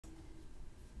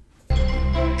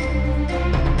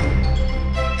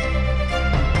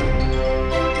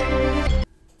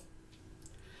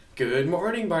Good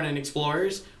morning, Barton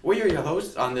Explorers. We are your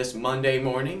hosts on this Monday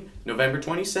morning, November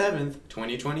 27th,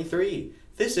 2023.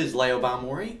 This is Leo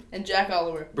Balmori and Jack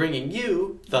Oliver, bringing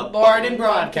you the Barton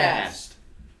Broadcast.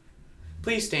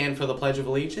 Please stand for the Pledge of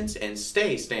Allegiance and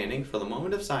stay standing for the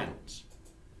moment of silence.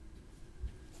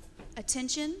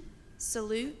 Attention,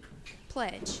 salute,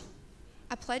 pledge.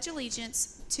 I pledge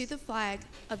allegiance to the flag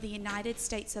of the United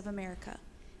States of America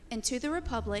and to the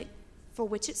republic for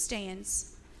which it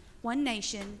stands, one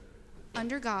nation,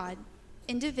 under God,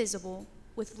 indivisible,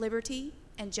 with liberty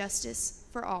and justice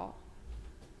for all.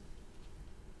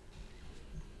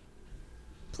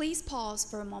 Please pause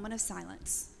for a moment of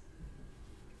silence.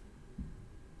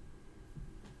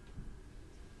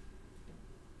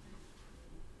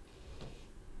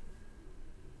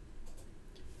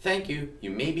 Thank you.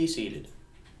 You may be seated.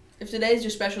 If today is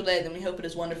your special day, then we hope it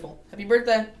is wonderful. Happy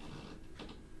birthday!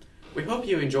 We hope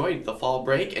you enjoyed the fall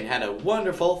break and had a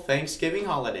wonderful Thanksgiving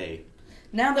holiday.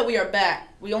 Now that we are back,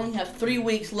 we only have 3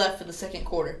 weeks left for the second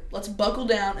quarter. Let's buckle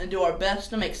down and do our best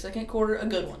to make second quarter a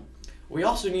good one. We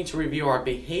also need to review our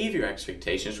behavior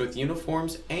expectations with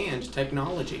uniforms and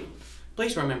technology.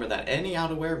 Please remember that any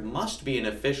outerwear must be an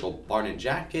official Barton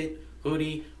jacket,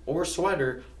 hoodie, or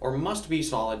sweater, or must be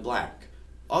solid black.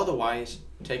 Otherwise,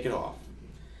 take it off.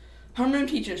 Homeroom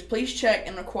teachers, please check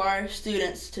and require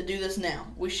students to do this now.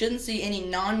 We shouldn't see any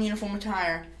non-uniform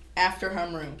attire after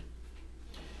homeroom.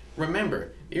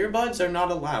 Remember, earbuds are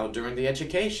not allowed during the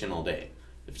educational day.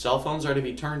 Cell phones are to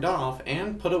be turned off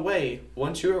and put away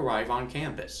once you arrive on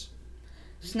campus.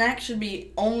 Snacks should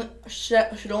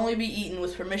only be eaten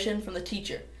with permission from the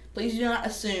teacher. Please do not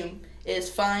assume it is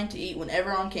fine to eat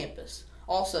whenever on campus.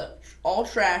 Also, all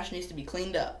trash needs to be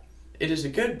cleaned up. It is a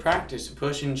good practice to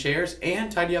push in chairs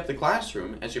and tidy up the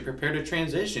classroom as you prepare to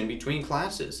transition between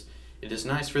classes. It is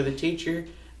nice for the teacher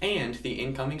and the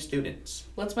incoming students.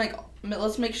 Let's make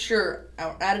sure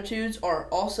our attitudes are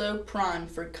also primed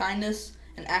for kindness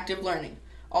and active learning.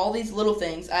 All these little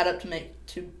things add up to make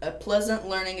a pleasant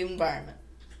learning environment.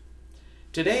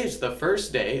 Today is the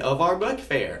first day of our book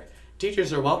fair.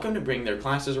 Teachers are welcome to bring their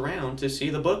classes around to see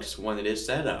the books when it is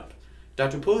set up.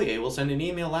 Dr. Poulier will send an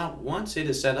email out once it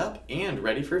is set up and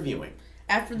ready for viewing.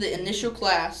 After the initial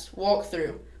class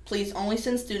walkthrough, please only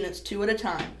send students 2 at a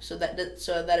time so that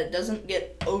it doesn't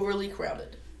get overly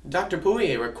crowded. Dr.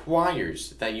 Poulier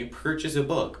requires that you purchase a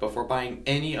book before buying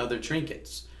any other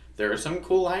trinkets. There are some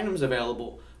cool items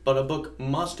available, but a book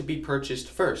must be purchased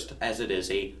first as it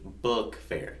is a book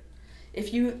fair.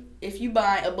 If you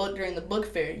buy a book during the book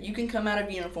fair, you can come out of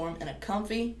uniform in a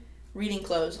comfy reading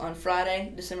clothes on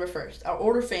Friday, December 1st. Our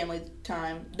order family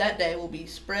time that day will be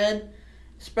spread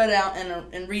out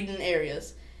in reading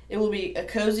areas. It will be a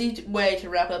cozy way to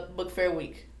wrap up book fair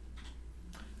week.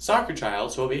 Soccer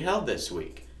trials will be held this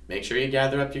week. Make sure you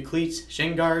gather up your cleats,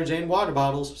 shin guards, and water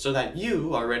bottles so that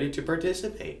you are ready to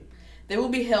participate. They will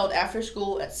be held after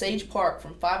school at Sage Park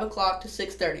from 5 o'clock to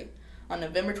 6:30 on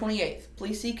November 28th.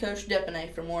 Please see Coach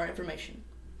Depine for more information.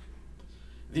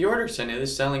 The Order Center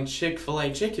is selling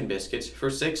Chick-fil-A chicken biscuits for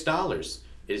 $6.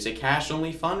 It is a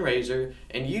cash-only fundraiser,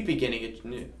 and you'd be getting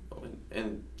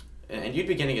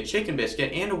a chicken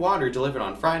biscuit and a water delivered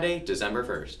on Friday, December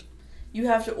 1st. You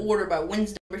have to order by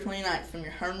Wednesday, December 29th from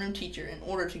your homeroom teacher in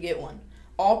order to get one.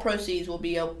 All proceeds will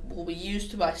be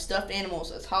used to buy stuffed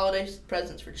animals as holiday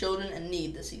presents for children in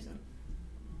need this season.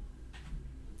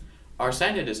 Our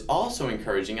Senate is also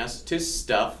encouraging us to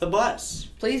stuff the bus.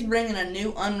 Please bring in a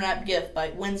new unwrapped gift by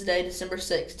Wednesday, December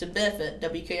 6th to benefit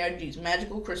WKIG's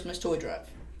Magical Christmas Toy Drive.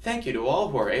 Thank you to all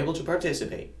who are able to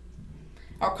participate.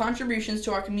 Our contributions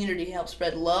to our community help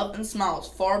spread love and smiles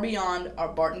far beyond our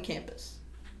Barton campus.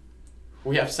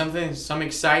 We have some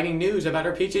exciting news about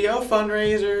our PTO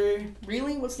fundraiser.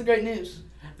 Really? What's the great news?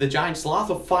 The giant sloth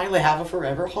will finally have a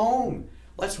forever home.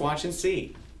 Let's watch and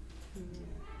see.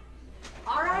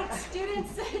 All right,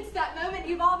 students, it's that moment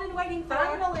you've all been waiting for.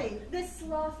 Finally. This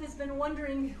sloth has been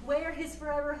wondering where his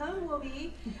forever home will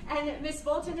be, and Miss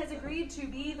Bolton has agreed to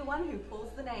be the one who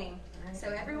pulls the name. So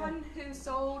everyone who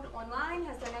sold online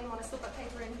has their name on a slip of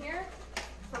paper in here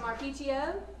from our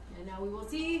PTO, and now we will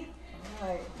see All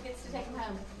right. who gets to take him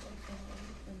home.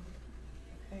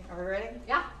 Okay, are we ready?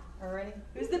 Yeah. Are we ready?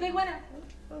 Who's the big winner?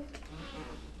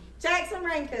 Jackson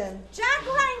Rankin. Jack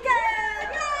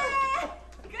Rankin! Yay!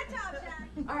 Good job, Jack.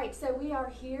 All right, so we are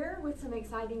here with some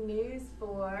exciting news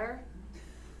for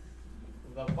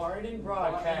The Barton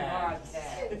Broadcast.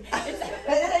 They didn't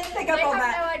pick up They on have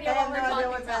that. no idea They have what no we're idea talking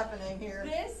what's about. happening here.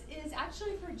 This is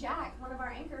actually for Jack, one of our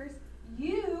anchors.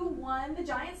 You won the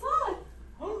giant sloth.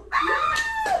 You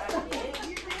did.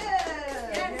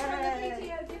 Yes, from the Yay.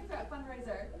 PTO gift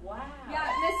fundraiser. Wow.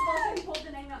 Yeah, Miss Bolton pulled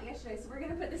the name out yesterday, so we're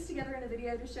gonna put this together.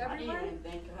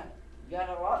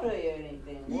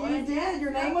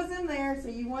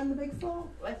 the big sloth?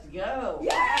 Let's go. Yay!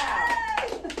 I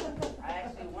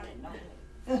actually want it. No.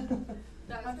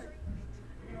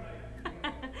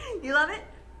 You love it?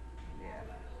 Yeah.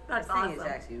 That's This thing awesome. is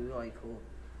actually really cool.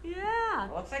 Yeah.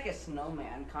 It looks like a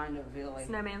snowman, kind of really.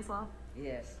 Snowman sloth.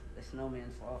 Yes, the snowman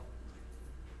sloth.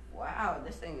 Wow,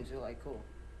 this thing is really cool.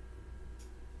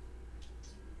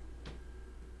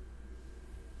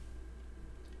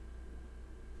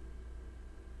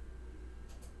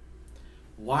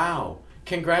 Wow.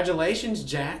 Congratulations,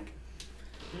 Jack.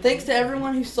 Thanks to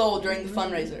everyone who sold during the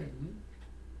fundraiser.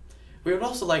 We would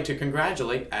also like to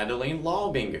congratulate Adeline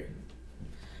Lawbinger.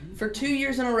 For 2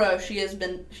 years in a row, she has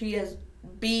been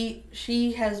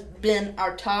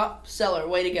our top seller.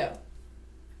 Way to go.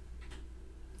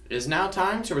 It is now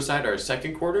time to recite our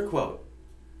second quarter quote.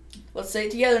 Let's say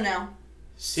it together now.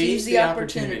 Seize the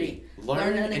opportunity.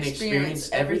 Learn and experience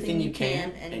everything you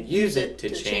can and use it to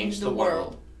change the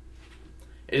world.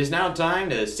 It is now time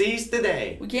to seize the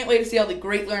day. We can't wait to see all the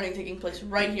great learning taking place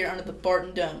right here under the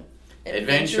Barton Dome.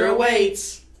 Adventure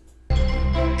awaits.